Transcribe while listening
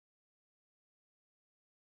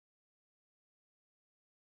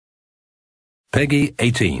Peggy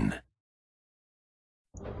 18.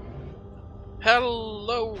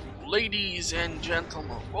 Hello, ladies and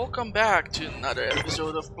gentlemen. Welcome back to another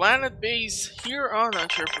episode of Planetbase here on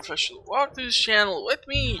Unsure Professional Walkthroughs channel with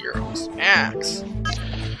me, your host Max.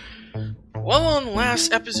 Well, on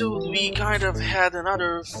last episode we kind of had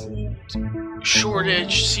another food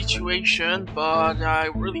shortage situation, but I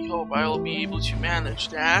really hope I'll be able to manage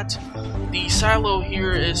that. The silo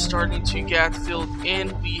here is starting to get filled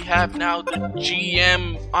in. We have now the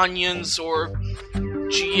GM onions or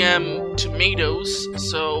GM tomatoes,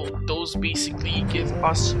 so those basically give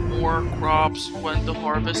us more crops when the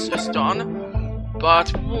harvest is done.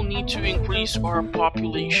 But we will need to increase our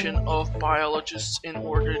population of biologists in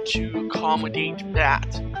order to accommodate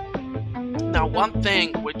that. Now, one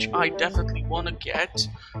thing which I definitely want to get,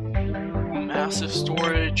 massive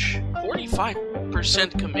storage,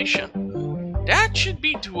 45% commission. That should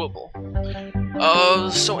be doable.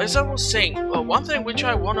 So as I was saying, one thing which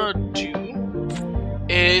I want to do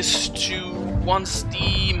is to, once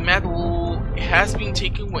the metal has been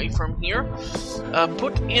taken away from here,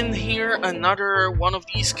 put in here another one of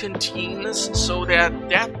these canteens, so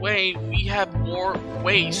that way we have more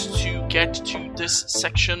ways to get to this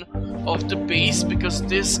section of the base, because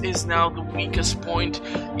this is now the weakest point,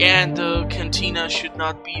 and the cantina should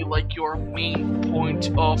not be like your main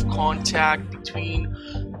point of contact between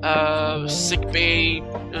sickbay,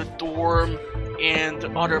 dorm, and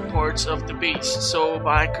other parts of the base. So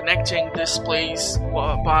by connecting this place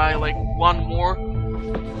by like one more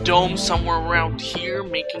dome somewhere around here,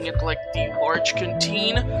 making it like the large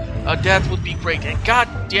canteen, that would be great. And god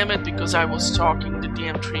damn it, because I was talking, the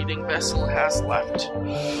damn trading vessel has left.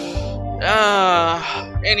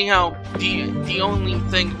 Anyhow, the only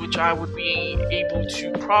thing which I would be able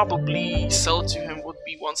to probably sell to him would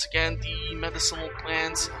be once again the medicinal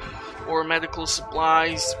plants or medical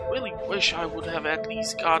supplies. Really wish I would have at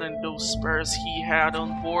least gotten those spares he had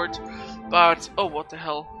on board, but oh, what the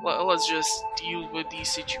hell, let's just deal with the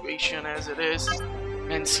situation as it is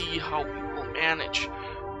and see how we will manage.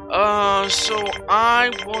 So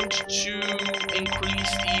I want to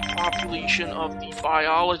increase the population of the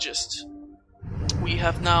biologists. We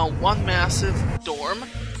have now one massive dorm.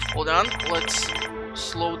 Hold on, let's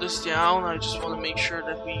slow this down. I just want to make sure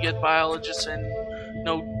that we get biologists and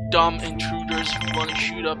no dumb intruders who want to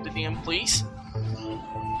shoot up the damn place.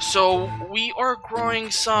 So we are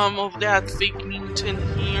growing some of that fake meat in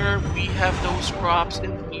here. We have those crops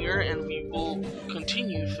in here, and we will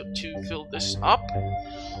continue to fill this up.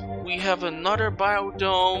 We have another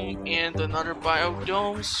biodome and another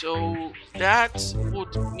biodome, so that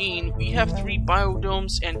would mean we have 3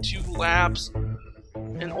 biodomes and 2 labs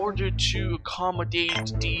in order to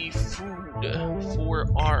accommodate the food for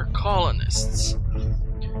our colonists.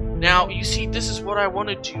 Now, you see, this is what I want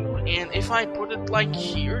to do, and if I put it like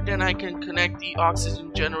here, then I can connect the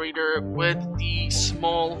oxygen generator with the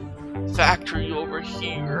small factory over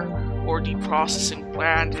here, or the processing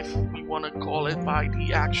plant if we want to call it by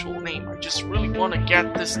the actual name. I just really want to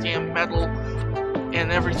get this damn metal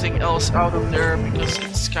and everything else out of there, because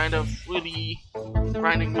it's kind of really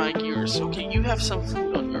grinding my gears. Okay, you have some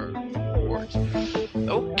food on your board.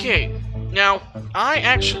 Okay. Now, I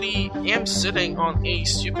actually am sitting on a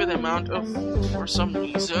stupid amount of food for some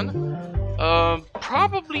reason.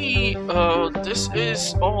 Probably this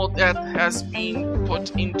is all that has been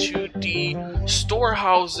put into the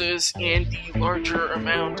storehouses, and the larger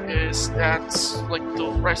amount is that's like the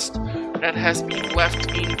rest that has been left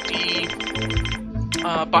in the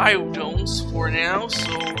biodomes for now.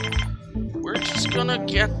 So we're just gonna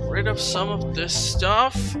get rid of some of this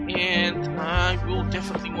stuff, and I will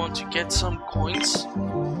definitely want to get some coins.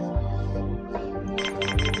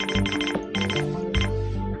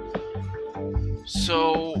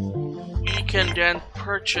 So we can then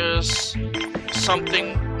purchase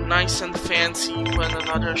something nice and fancy when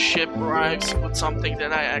another ship arrives with something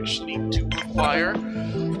that I actually do require.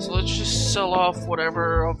 So let's just sell off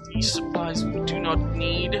whatever of these supplies we do not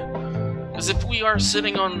need. Because if we are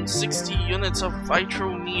sitting on 60 units of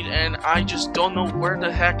vitro meat and I just don't know where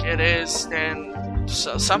the heck it is, then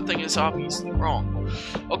something is obviously wrong.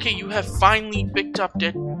 Okay, you have finally picked up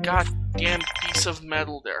that goddamn piece of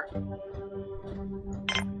metal there.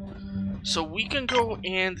 So we can go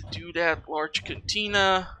and do that large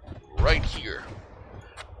cantina right here.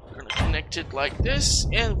 We're gonna connect it like this,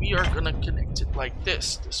 and we are gonna connect it like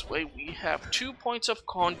this. This way we have 2 points of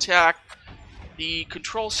contact. The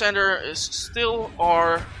control center is still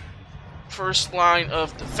our first line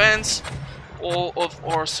of defense. All of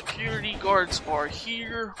our security guards are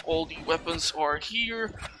here. All the weapons are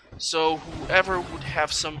here. So whoever would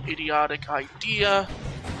have some idiotic idea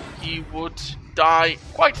he would die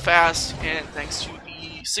quite fast, and thanks to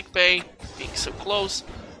the sickbay being so close,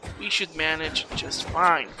 we should manage just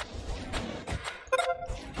fine.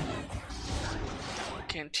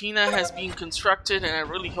 Cantina has been constructed, and I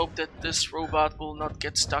really hope that this robot will not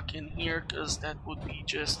get stuck in here, because that would be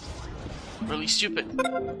just really stupid.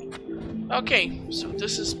 Okay, so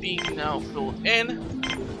this is being now filled in.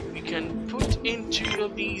 We can put in 2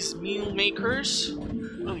 of these meal makers.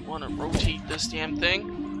 Really want to rotate this damn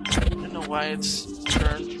thing. I don't know why it's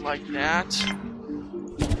turned like that.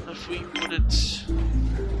 If we put it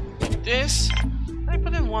like this, can I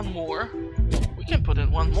put in 1 more? We can put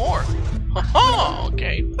in 1 more. Haha,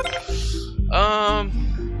 okay.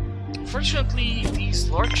 Fortunately, these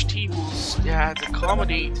large tables that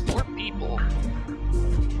accommodate 4 people,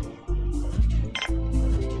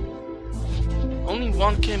 only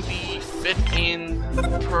 1 can be fit in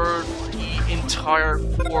per the entire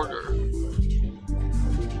quarter.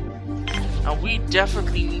 Now we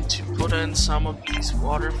definitely need to put in some of these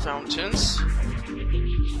water fountains. It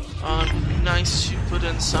would be nice to put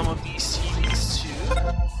in some of these TVs too.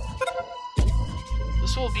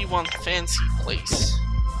 This will be one fancy place.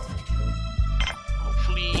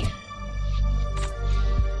 Hopefully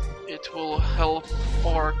it will help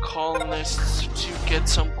our colonists to get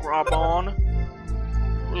some grub on.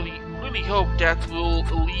 Really hope that will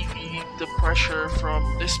alleviate the pressure from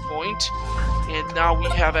this point. And now we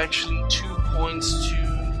have actually 2 points to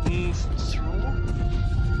move through.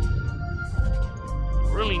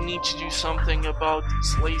 Really need to do something about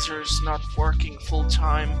these lasers not working full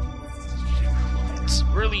time. It's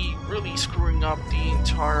really screwing up the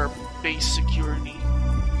entire base security.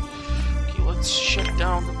 Okay, let's shut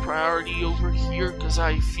down the priority over here, because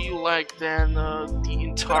I feel like then the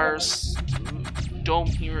entire dome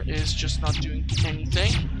here is just not doing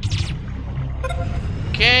anything.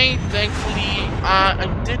 Okay, thankfully I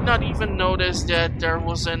did not even notice that there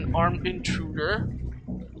was an armed intruder.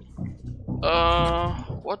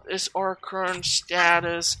 What is our current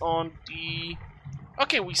status on the...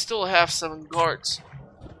 Okay, we still have 7 guards.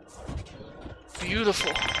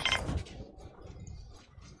 Beautiful.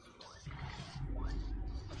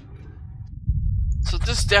 So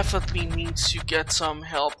this definitely needs to get some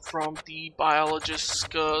help from the biologists,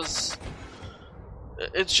 because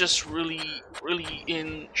it's just really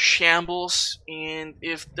in shambles, and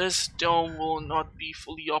if this dome will not be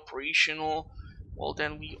fully operational, well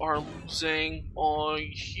then we are losing a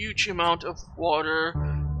huge amount of water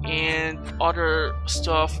and other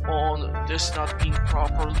stuff on this not being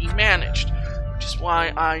properly managed, which is why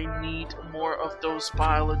I need more of those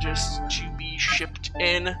biologists to be shipped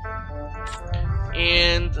in.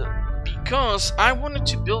 And because I wanted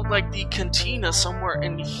to build like the cantina somewhere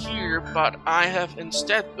in here, but I have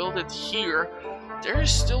instead built it here, there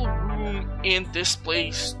is still room in this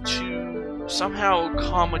place to somehow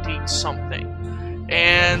accommodate something.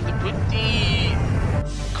 And with the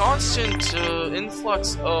constant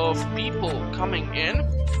influx of people coming in,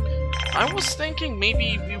 I was thinking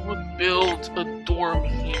maybe we would build a dorm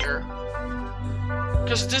here.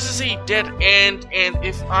 Because this is a dead end, and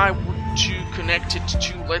if I were to connect it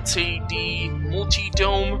to, let's say, the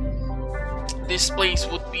multi-dome, this place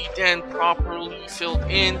would be then properly filled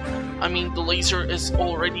in. I mean, the laser is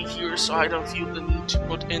already here, so I don't feel the need to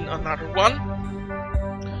put in another one.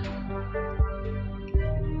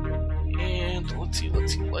 And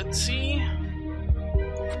let's see.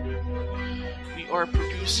 We are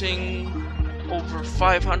producing over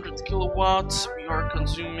 500 kilowatts. We are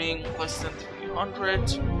consuming less than 300.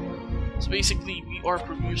 So basically, we are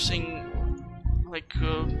producing like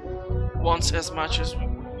once as much as we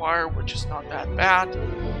require, which is not that bad.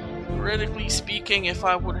 Theoretically speaking, if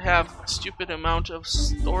I would have a stupid amount of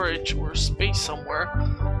storage or space somewhere,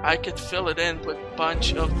 I could fill it in with a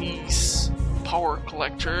bunch of these power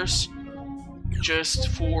collectors just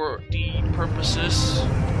for the purposes.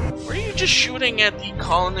 Were you just shooting at the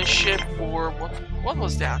colonist ship, or what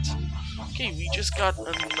was that? Okay, we just got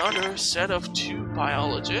another set of 2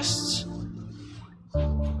 biologists.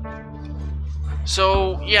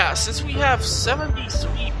 So yeah, since we have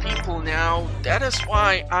 73 people now, that is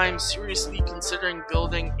why I'm seriously considering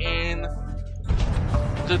building in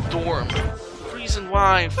the dorm. The reason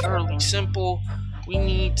why, fairly simple, we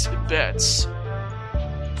need beds.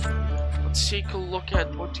 Let's take a look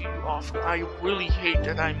at what do you offer. I really hate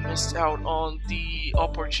that I missed out on the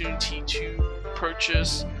opportunity to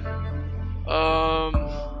purchase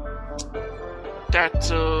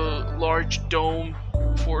that large dome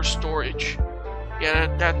for storage.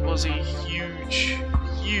 Yeah, that was a huge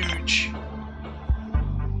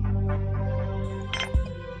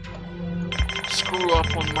screw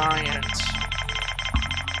up on my end.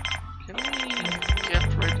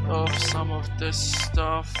 off some of this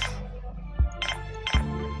stuff.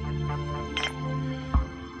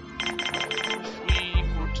 If we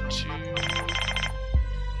put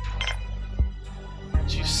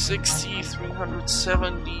 260,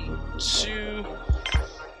 372,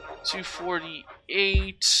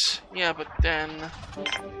 248. Yeah, but then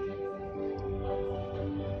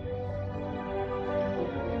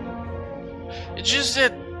it's just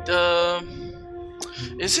that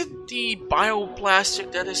is it the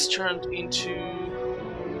bioplastic that is turned into...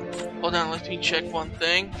 Hold on, let me check one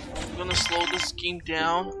thing. I'm gonna slow this game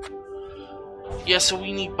down. Yeah, so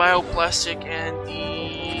we need bioplastic and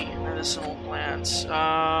the medicinal plants.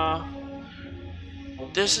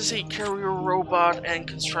 This is a carrier robot and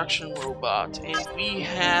construction robot, and we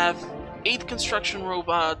have 8 construction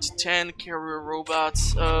robots, 10 carrier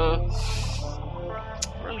robots.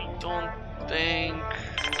 Really don't think...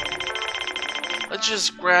 Let's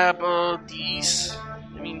just grab these.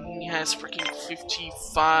 I mean, he has freaking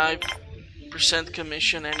 55%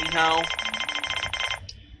 commission anyhow.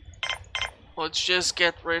 Let's just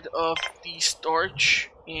get rid of the starch,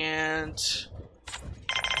 and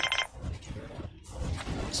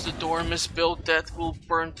once the dorm is built, that will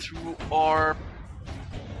burn through our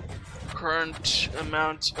current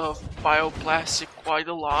amount of bioplastic quite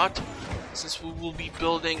a lot, since we will be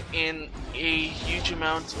building in a huge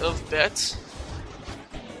amount of beds.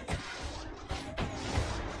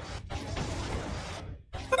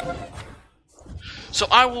 So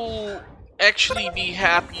I will actually be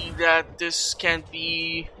happy that this can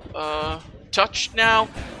be touched now,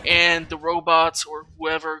 and the robots or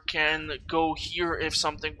whoever can go here if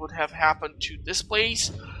something would have happened to this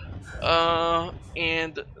place.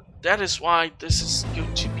 And that is why this is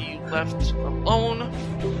going to be left alone.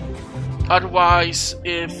 Otherwise,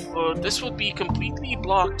 if this would be completely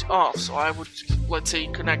blocked off, so I would, let's say,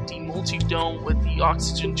 connect the multi-dome with the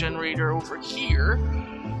oxygen generator over here.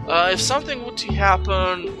 If something were to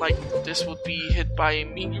happen, like this would be hit by a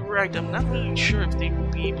meteorite, I'm not really sure if they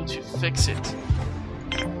would be able to fix it.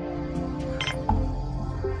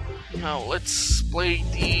 Now let's play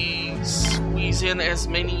these, squeeze in as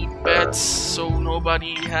many beds so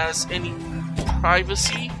nobody has any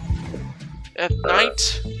privacy at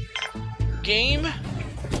night. Game.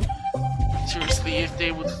 Seriously, if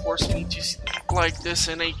they would force me to sleep like this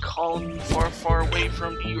in a colony far, far away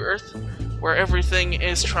from the Earth, where everything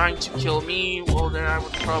is trying to kill me, well then I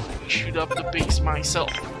would probably shoot up the base myself.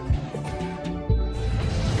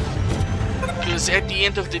 Because at the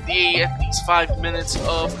end of the day, at least 5 minutes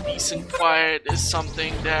of peace and quiet is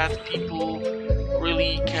something that people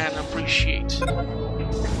really can appreciate.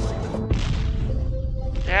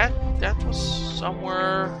 That was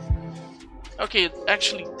somewhere... Okay, it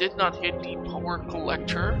actually did not hit the power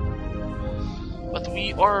collector. But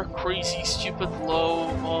we are crazy stupid low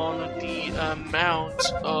on the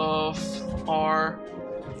amount of our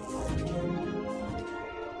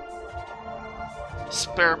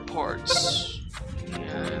spare parts.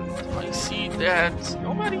 And I see that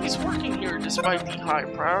nobody is working here despite the high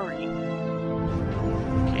priority.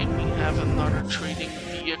 Okay, we have another trading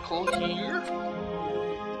vehicle here.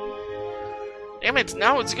 Damn it,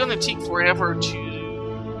 now it's gonna take forever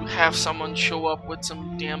to have someone show up with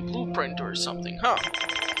some damn blueprint or something, huh?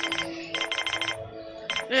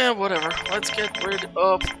 Yeah, whatever. Let's get rid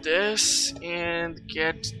of this and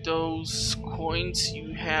get those coins.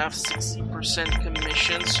 You have 60%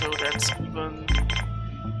 commission, so that's even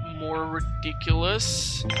more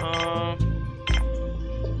ridiculous.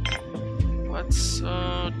 Let's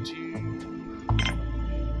do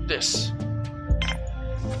this.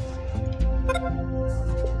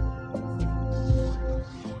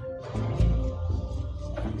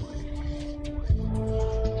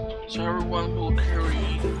 So everyone will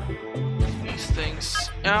carry these things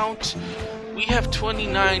out. We have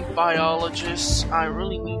 29 biologists. I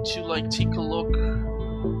really need to like take a look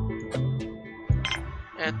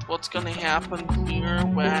at what's gonna happen here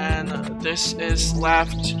when this is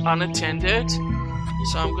left unattended.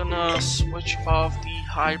 So I'm gonna switch off the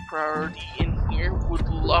high priority in here. Would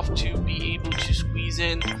love to be able to squeeze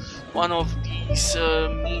in one of these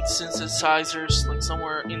meat synthesizers like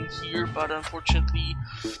somewhere in here, but unfortunately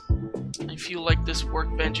I feel like this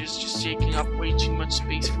workbench is just taking up way too much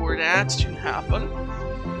space for that to happen.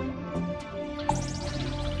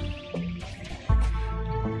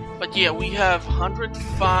 But yeah, we have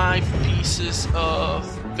 105 pieces of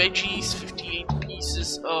veggies, 58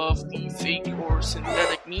 pieces of the fake or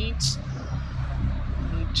synthetic meats.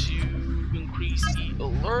 Need to increase the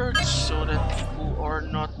alert so that people are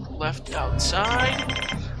not left outside.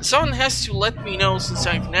 Someone has to let me know, since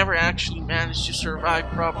I've never actually managed to survive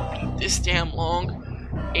probably this damn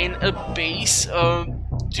long, in a base.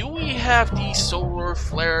 Do we have these solar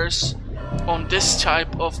flares on this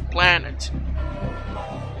type of planet?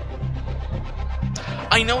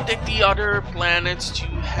 I know that the other planets do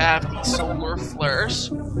have these solar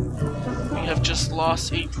flares. We have just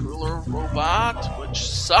lost a driller robot, which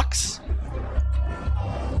sucks.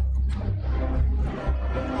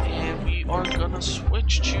 And we are gonna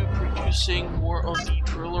switch to producing more of the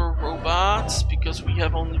driller robots because we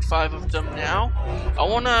have only 5 of them now. I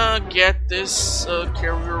wanna get this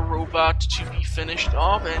carrier robot to be finished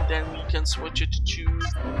off, and then we can switch it to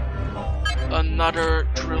another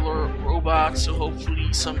driller robot, so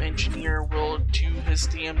hopefully some engineer will do his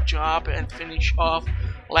damn job and finish off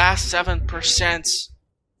last 7%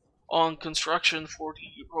 on construction for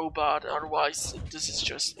the robot. Otherwise this is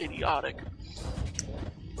just idiotic.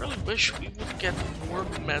 Really wish we would get more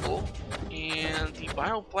metal, and the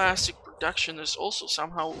bioplastic production is also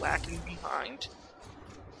somehow lagging behind.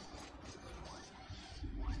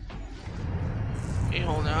 Okay,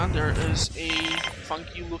 hold on, there is a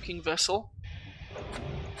funky looking vessel.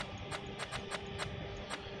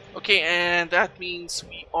 Okay, and that means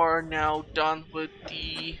we are now done with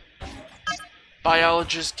the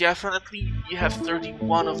biologists. Definitely, we have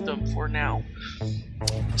 31 of them for now.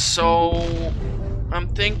 So I'm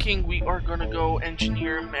thinking we are gonna go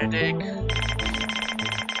engineer medic.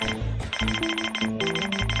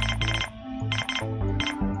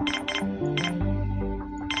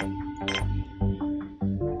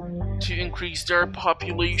 To increase their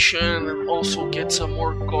population and also get some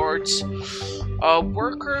more guards.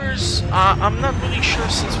 Workers, I'm not really sure,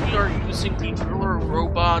 since we are using the driller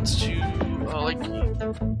robots to like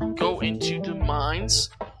go into the mines.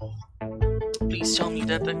 Please tell me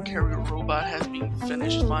that the carrier robot has been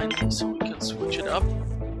finished finally, so we can switch it up.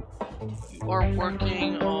 We are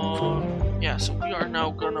working on, yeah, so we are now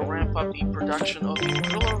gonna ramp up the production of the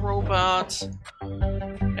driller robots,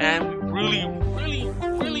 and we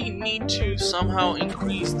really need to somehow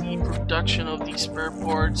increase the production of these spare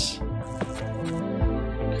parts,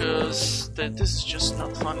 because this is just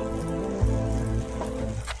not funny.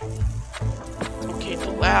 Okay,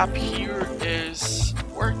 the lab here is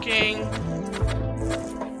working.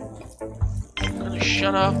 I'm gonna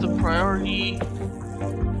shut off the priority.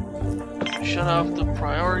 Shut off the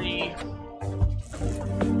priority.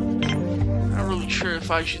 Not really sure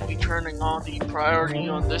if I should be turning on the priority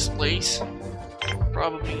on this place.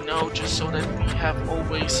 Probably no, just so that we have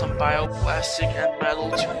always some bioplastic and metal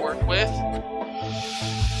to work with.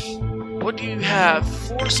 What do you have?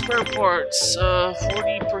 4 spare parts,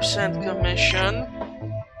 40% commission.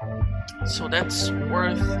 So that's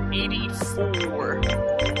worth 84.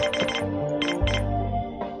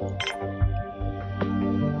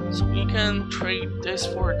 So we can trade this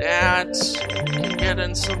for that. We can get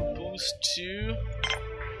in some boost too.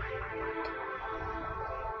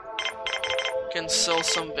 We can sell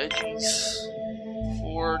some veggies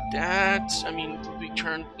for that. I mean, it will be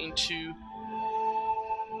turned into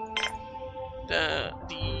the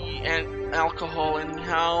alcohol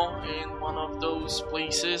anyhow in one of those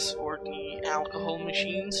places, or the alcohol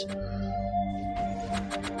machines.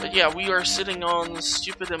 But yeah, we are sitting on a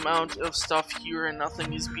stupid amount of stuff here and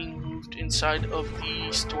nothing is being moved inside of the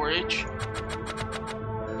storage.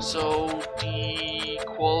 So the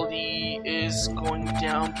quality is going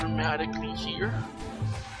down dramatically here.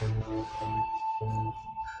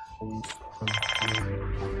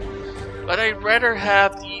 But I'd rather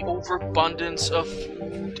have the overabundance of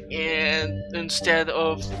food and instead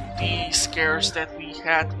of the scares that we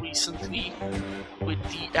had recently with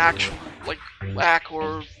the actual like lack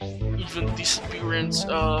or even disappearance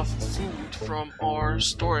of food from our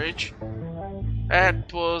storage.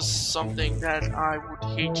 That was something that I would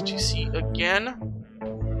hate to see again.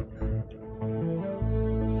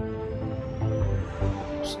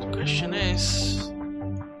 So the question is,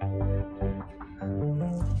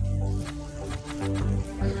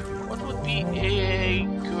 what would be a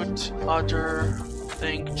good other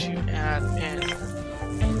thing to add in?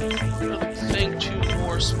 I really think 2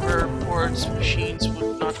 more spare parts machines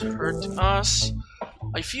would not hurt us.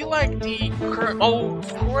 I feel like the current— oh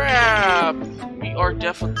crap! We are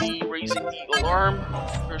definitely raising the alarm.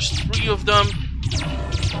 There's 3 of them.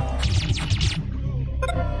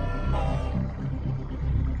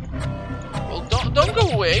 Well, don't go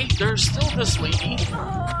away. There's still this lady.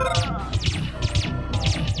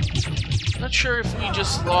 Not sure if we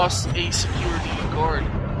just lost a security guard.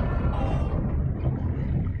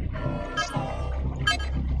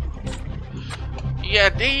 Yeah,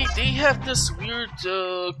 they have this weird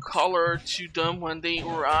color to them when they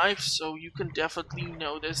arrive, so you can definitely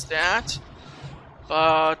notice that.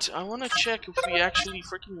 But I want to check if we actually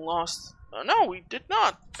freaking lost. No, we did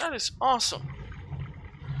not. That is awesome.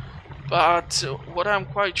 But what I'm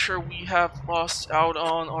quite sure we have lost out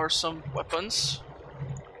on are some weapons.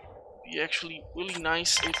 Be actually really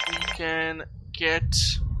nice if we can get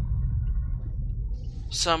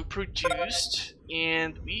some produced,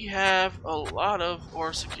 and we have a lot of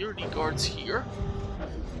our security guards here,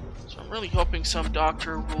 so I'm really hoping some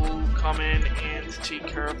doctor will come in and take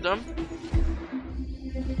care of them.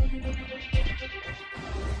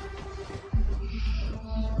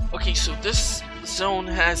 Okay, so this zone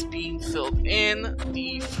has been filled in.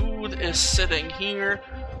 The food is sitting here,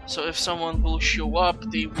 so if someone will show up,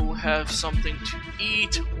 they will have something to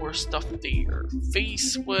eat or stuff their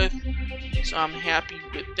face with. So I'm happy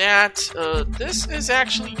with that. This is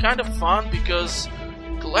actually kind of fun because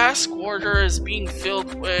the last quarter is being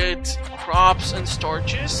filled with crops and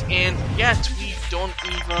starches, and yet we don't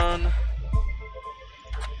even...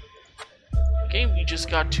 Okay, we just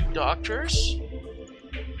got 2 doctors.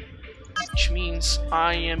 Which means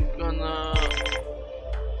I am gonna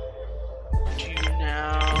do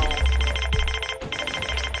now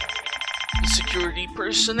the security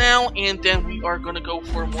personnel, and then we are gonna go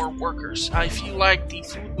for more workers. I feel like the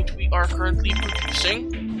food which we are currently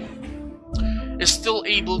producing is still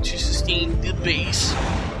able to sustain the base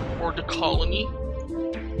or the colony.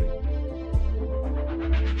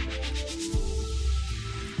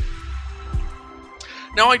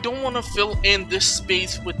 Now I don't want to fill in this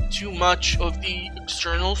space with too much of the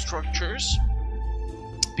external structures,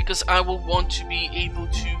 because I will want to be able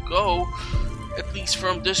to go at least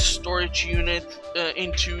from this storage unit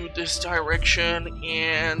into this direction,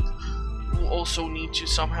 and we'll also need to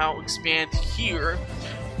somehow expand here.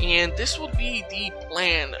 And this would be the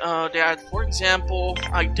plan that, for example,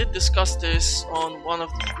 I did discuss this on one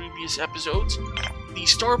of the previous episodes. The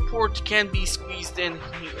starport can be squeezed in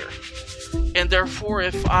here. And therefore,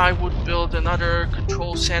 if I would build another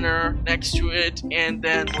control center next to it, and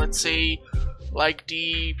then let's say like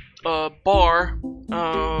the bar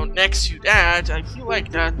next to that, I feel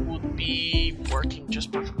like that would be working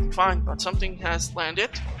just perfectly fine. But something has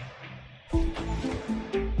landed,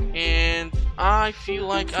 and I feel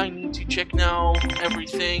like I need to check now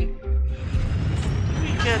everything. Did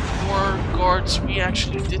we get more guards? We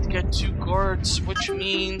actually did get 2 guards, which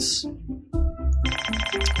means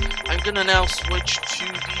I'm gonna now switch to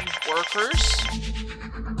the workers.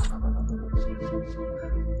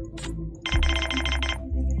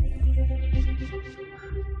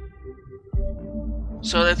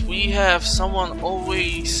 So that we have someone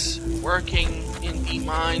always working in the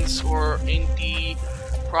mines or in the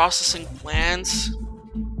processing plants.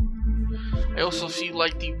 I also feel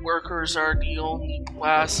like the workers are the only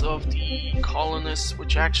class of the colonists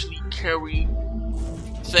which actually carry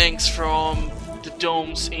things from the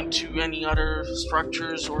domes into any other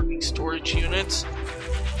structures or the storage units.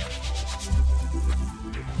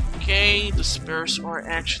 Okay, the spares are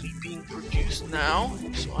actually being produced now,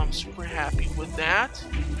 so I'm super happy with that.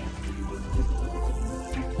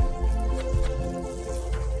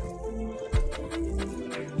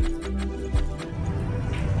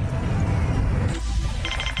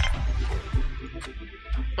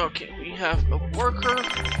 Okay, we have a worker.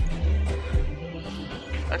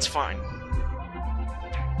 That's fine.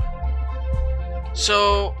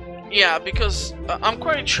 So, yeah, because I'm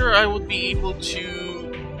quite sure I would be able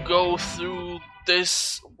to go through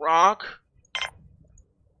this rock.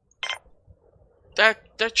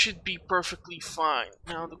 That should be perfectly fine.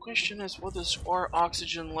 Now the question is, what is our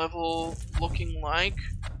oxygen level looking like?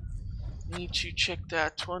 Need to check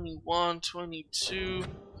that. 21, 22,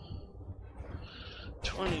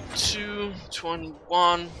 22,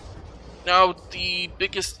 21. Now the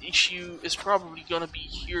biggest issue is probably gonna be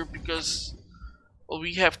here because, well,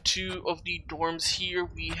 we have 2 of the dorms here,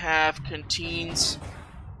 we have canteens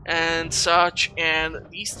and such, and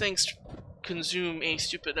these things consume a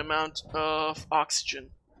stupid amount of oxygen.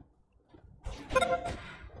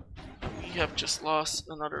 We have just lost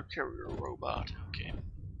another carrier robot. Okay.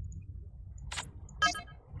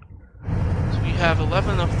 So we have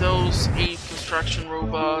 11 of those, 8 construction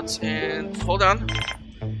robots, and hold on.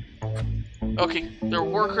 Okay, they're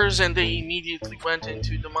workers and they immediately went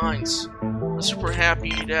into the mines. I'm super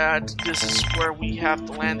happy that this is where we have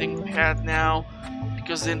the landing pad now,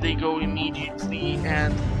 because then they go immediately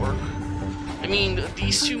and work. I mean,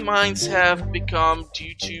 these 2 mines have become,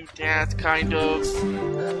 due to that, kind of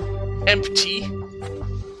empty,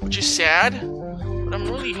 which is sad. But I'm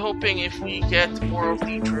really hoping if we get more of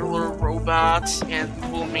the driller robots and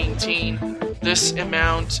we'll maintain this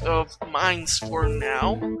amount of mines for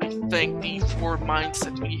now. I think the 4 mines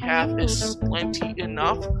that we have is plenty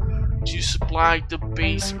enough to supply the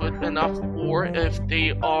base with enough ore if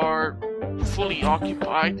they are fully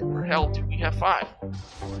occupied. Or hell, do we have 5?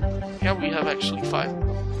 Yeah, we have actually 5.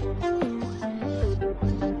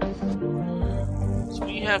 So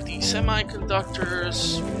we have the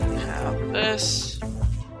semiconductors, we have this.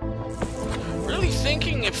 Really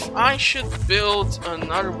thinking if I should build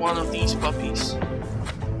another one of these puppies.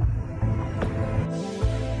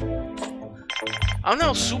 I'm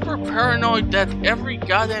now super paranoid that every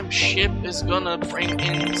goddamn ship is gonna bring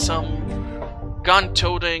in some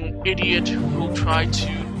gun-toting idiot who will try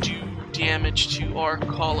to do damage to our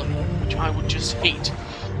colony, which I would just hate.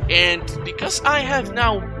 And because I have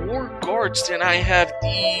now more guards than I have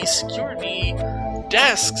the security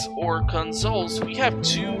desks or consoles, we have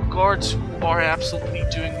 2 guards who are absolutely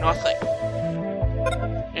doing nothing.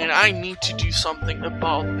 And I need to do something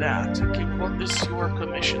about that. Okay, what is your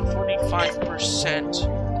commission? 45%.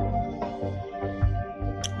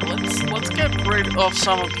 Let's get rid of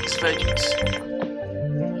some of these veggies.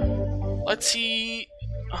 Let's see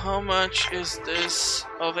how much is this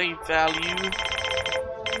of a value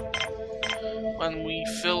when we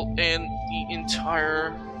fill in the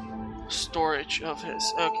entire storage of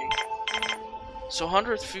his. Okay. So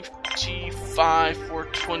 155 for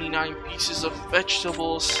 29 pieces of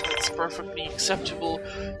vegetables. That's perfectly acceptable,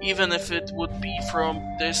 even if it would be from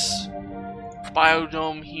this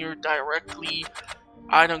biodome here directly.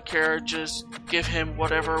 I don't care, just give him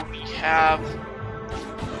whatever we have.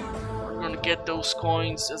 We're gonna get those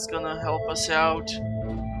coins, that's gonna help us out.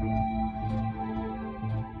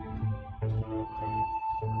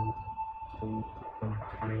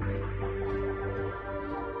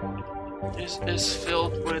 This is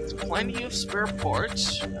filled with plenty of spare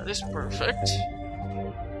parts. That is perfect.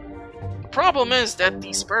 The problem is that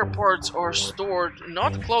the spare parts are stored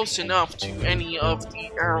not close enough to any of the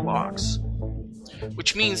airlocks,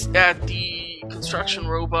 which means that the construction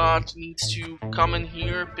robot needs to come in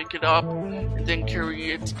here, pick it up, and then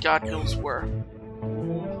carry it God knows where.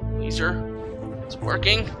 Laser, it's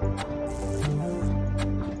working.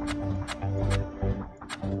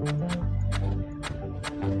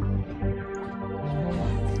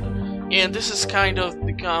 And this has kind of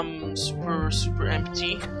become super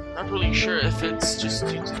empty. Not really sure if it's just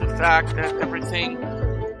due to the fact that everything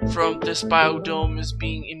from this biodome is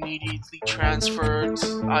being immediately transferred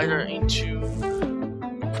either into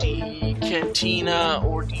the cantina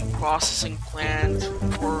or the processing plant,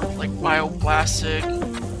 or like bioplastic,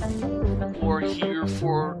 or here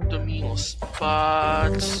for the meals.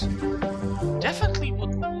 But definitely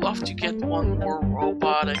would love to get one more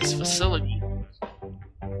robotics facility.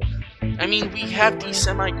 I mean, we have these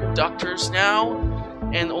semiconductors now,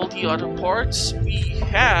 and all the other parts. We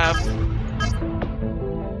have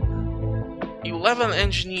 11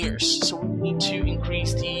 engineers, so we need to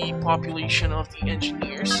increase the population of the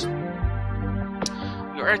engineers.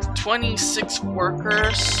 We're at 26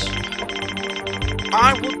 workers.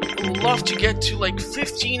 I would love to get to like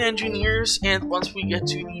 15 engineers, and once we get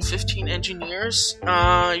to the 15 engineers,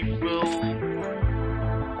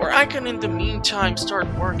 I can in the meantime start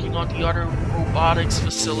working on the other robotics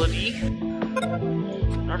facility.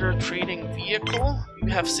 Another trading vehicle. You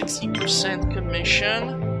have 60%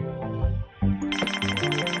 commission.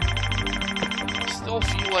 Still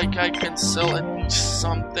feel like I can sell at least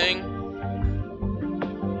something.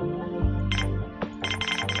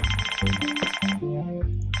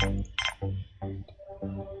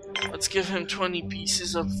 Let's give him 20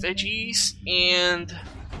 pieces of veggies, and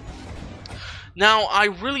now I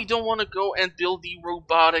really don't want to go and build the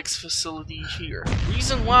robotics facility here.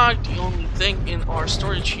 Reason why, the only thing in our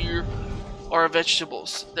storage here are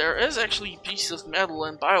vegetables. There is actually a piece of metal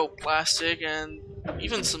and bioplastic and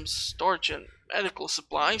even some storage and medical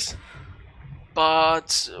supplies,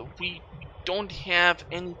 but we don't have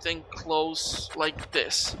anything close like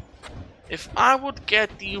this. If I would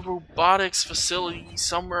get the robotics facility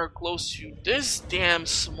somewhere close to this damn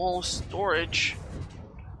small storage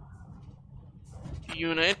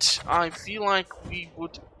unit, I feel like we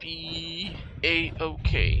would be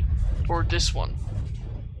a-okay. Or this one.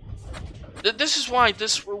 This is why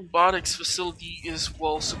this robotics facility is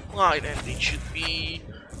well supplied, and they should be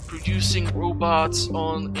producing robots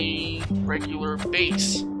on a regular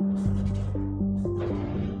base.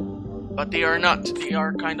 But they are not. They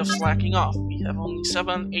are kind of slacking off. We have only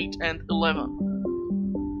 7, 8, and 11.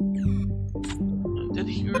 I did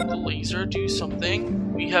hear the laser do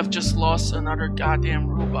something. We have just lost another goddamn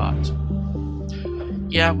robot.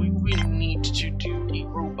 Yeah, we really need to do a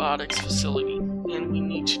robotics facility. and we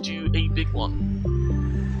need to do a big one.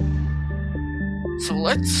 So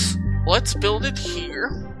let's build it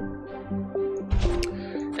here.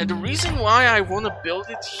 And the reason why I want to build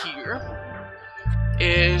it here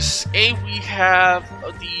is we have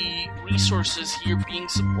the resources here being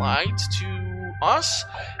supplied to us,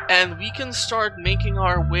 and we can start making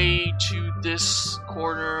our way to this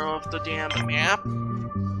corner of the damn map.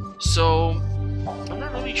 So I'm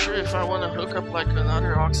not really sure if I want to hook up like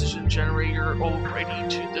another oxygen generator already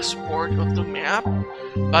to this part of the map,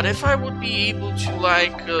 but if I would be able to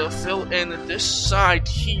like fill in this side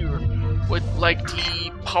here with like the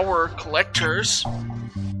power collectors,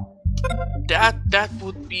 that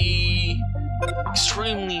would be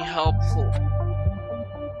extremely helpful.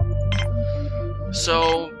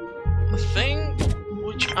 So the thing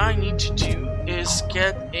which I need to do is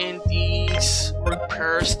get in these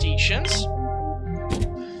repair stations,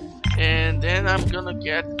 and then I'm gonna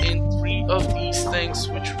get in 3 of these things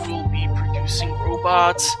which will be producing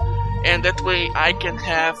robots, and that way I can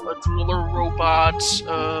have a driller robot,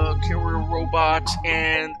 carrier robot,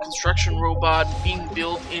 and construction robot being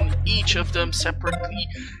built in each of them separately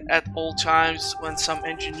at all times when some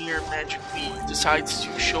engineer magically decides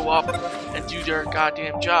to show up and do their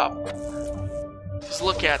goddamn job. Just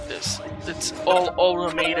look at this. It's all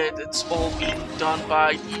automated, it's all being done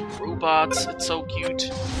by the robots, it's so cute.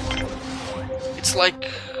 It's like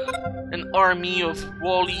an army of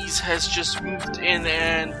Wallies has just moved in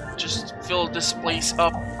and just filled this place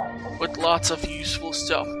up with lots of useful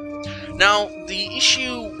stuff. Now, the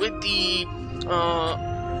issue with the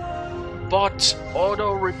bot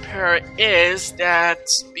auto repair is that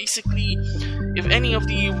basically if any of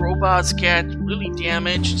the robots get really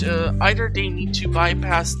damaged, either they need to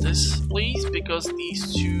bypass this place because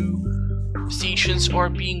these 2 stations are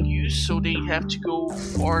being used, so they have to go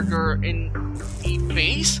farther in the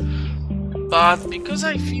base. But because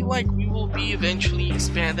I feel like we will be eventually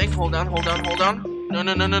expanding, hold on.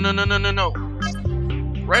 No.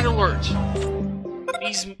 Red alert.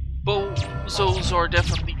 These bozos are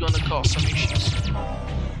definitely gonna cause some issues.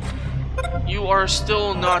 You are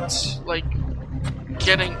still not, like,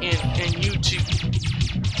 getting in, and you too.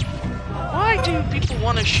 Why do people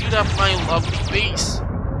want to shoot up my lovely base?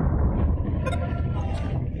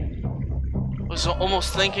 I was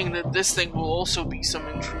almost thinking that this thing will also be some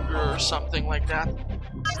intruder or something like that.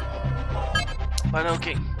 But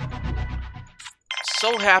okay.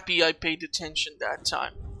 So happy I paid attention that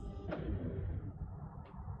time.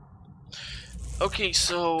 Okay,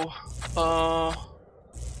 so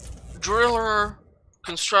driller,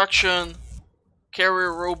 construction,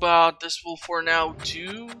 carrier robot, this will for now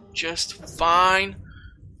do just fine.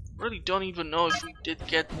 Really don't even know if we did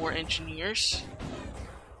get more engineers.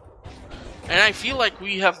 And I feel like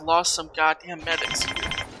we have lost some goddamn medics here.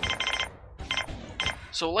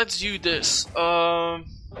 So let's do this.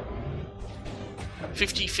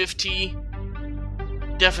 50-50.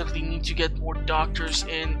 Definitely need to get more doctors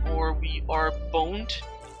in or we are boned.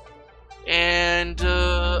 And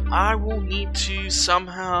I will need to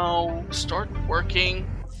somehow start working.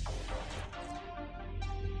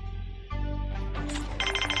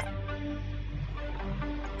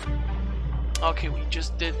 Okay, we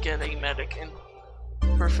just did get a medic in.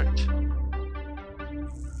 Perfect.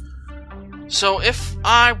 So if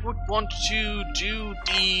I would want to do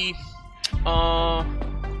the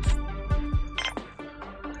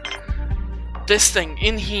this thing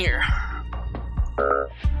in here,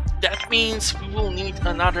 that means we will need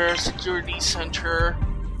another security center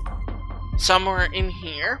somewhere in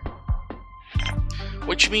here,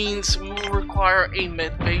 which means we will require a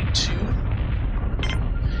medbay too.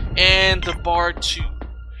 And the bar 2.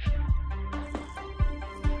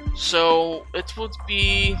 So it would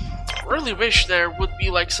be, really wish there would be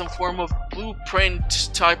like some form of blueprint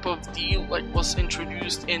type of deal like was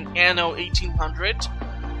introduced in Anno 1800.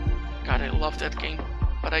 God, I love that game,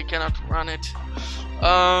 but I cannot run it.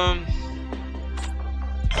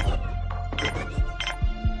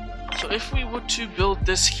 So if we were to build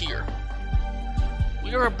this here,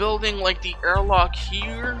 we are building like the airlock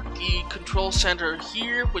here, the control center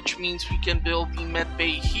here, which means we can build the med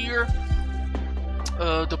bay here,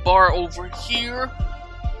 the bar over here.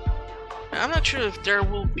 I'm not sure if there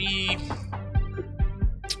will be,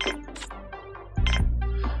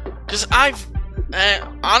 because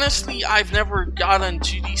honestly I've never gotten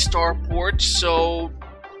to the Starport, so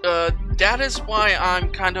that is why I'm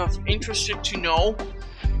kind of interested to know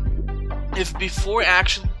if before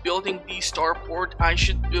actually building the Starport I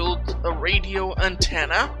should build a radio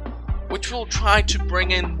antenna, which will try to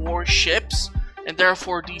bring in more ships, and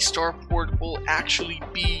therefore the Starport will actually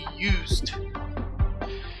be used.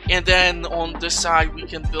 And then on this side we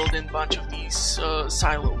can build in a bunch of these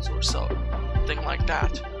silos or something like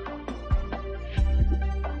that.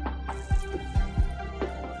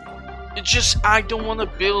 It's just I don't want to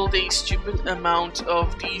build a stupid amount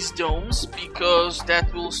of these domes, because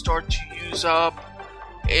that will start to use up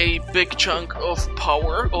a big chunk of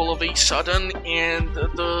power all of a sudden, and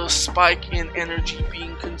the spike in energy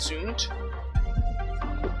being consumed.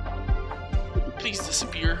 Please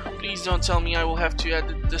disappear. Please don't tell me I will have to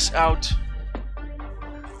edit this out.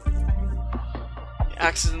 I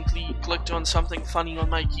accidentally clicked on something funny on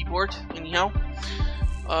my keyboard. Anyhow.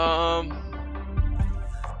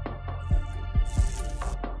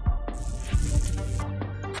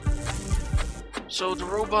 So the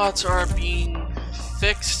robots are being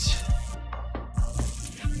fixed.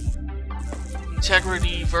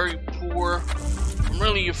 Integrity very poor. I'm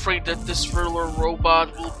really afraid that this roller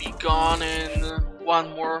robot will be gone in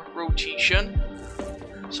one more rotation.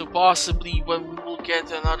 So possibly when we will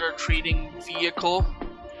get another trading vehicle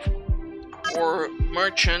or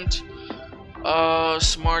merchant, a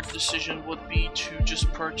smart decision would be to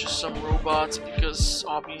just purchase some robots, because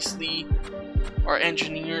obviously our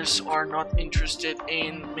engineers are not interested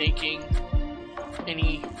in making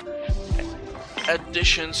any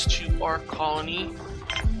additions to our colony.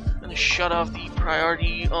 I'm gonna shut off the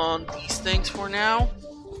priority on these things for now.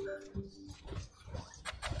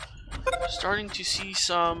 Starting to see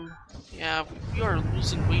some... yeah, we are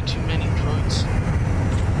losing way too many droids.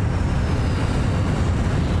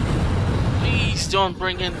 Please don't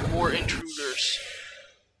bring in more intruders.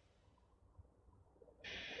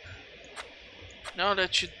 Now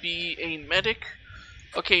that should be a medic.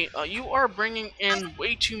 Okay, you are bringing in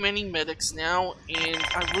way too many medics now, and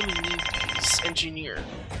I really need these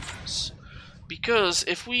engineers. Because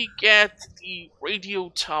if we get the radio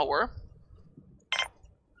tower...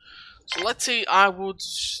 so let's say I would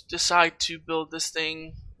decide to build this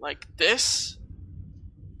thing like this.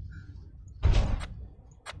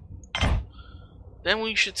 Then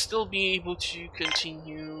we should still be able to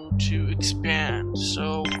continue to expand.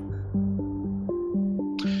 So...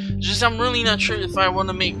 just I'm really not sure if I want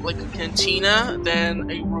to make like a cantina,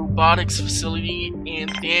 then a robotics facility,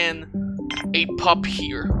 and then a pub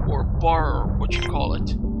here, or bar, or what you call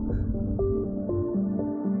it.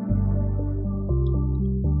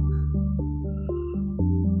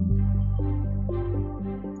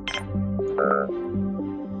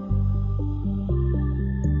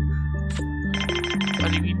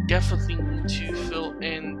 But we definitely need to fill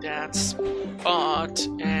in that spot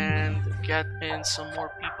and get in some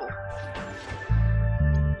more people.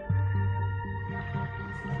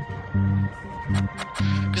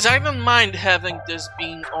 Because I don't mind having this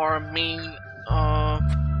being our main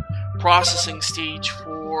processing stage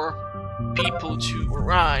for people to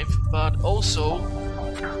arrive, but also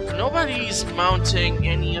nobody is mounting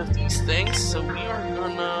any of these things, so we are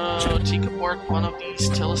gonna take apart one of these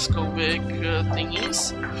telescopic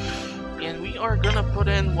thingies, and we are gonna put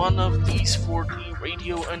in one of these for the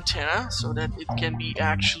radio antenna so that it can be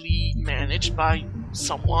actually managed by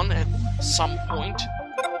someone at some point.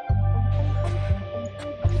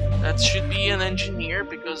 That should be an engineer,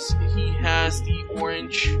 because he has the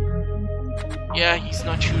orange. Yeah, he's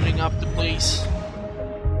not shooting up the place.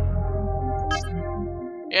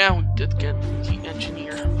 Yeah, we did get the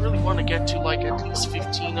engineer. I really want to get to like at least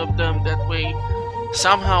 15 of them. That way,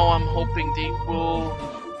 somehow I'm hoping they will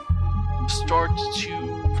start to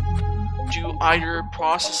do either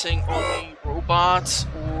processing on the robots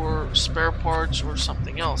or spare parts or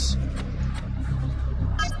something else.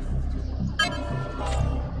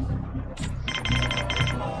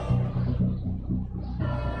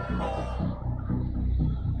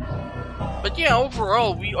 But yeah,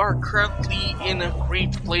 overall, we are currently in a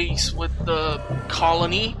great place with the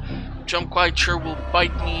colony, which I'm quite sure will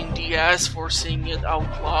bite me in the ass for saying it out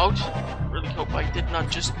loud. Really hope I did not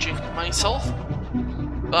just jinx myself.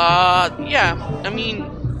 But yeah, I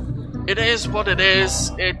mean, it is what it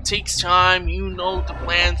is. It takes time. You know the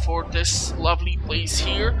plan for this lovely place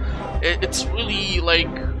here. It's really like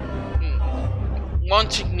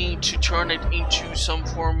wanting me to turn it into some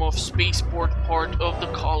form of spaceport part of the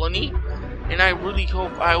colony. And I really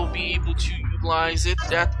hope I will be able to utilize it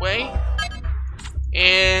that way.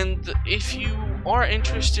 And if you are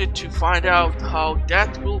interested to find out how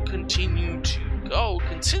that will continue to go,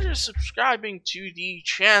 consider subscribing to the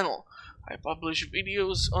channel. I publish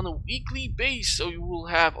videos on a weekly basis, so you will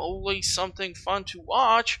have always something fun to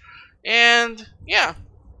watch. And yeah,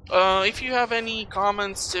 if you have any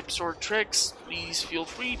comments, tips, or tricks, please feel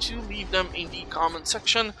free to leave them in the comment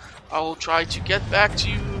section. I will try to get back to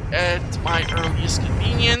you at my earliest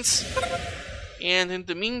convenience. And in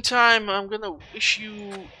the meantime, I'm gonna wish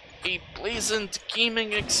you a pleasant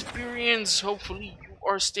gaming experience. Hopefully you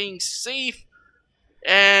are staying safe.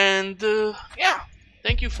 And yeah,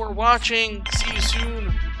 thank you for watching. See you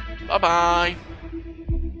soon. Bye bye.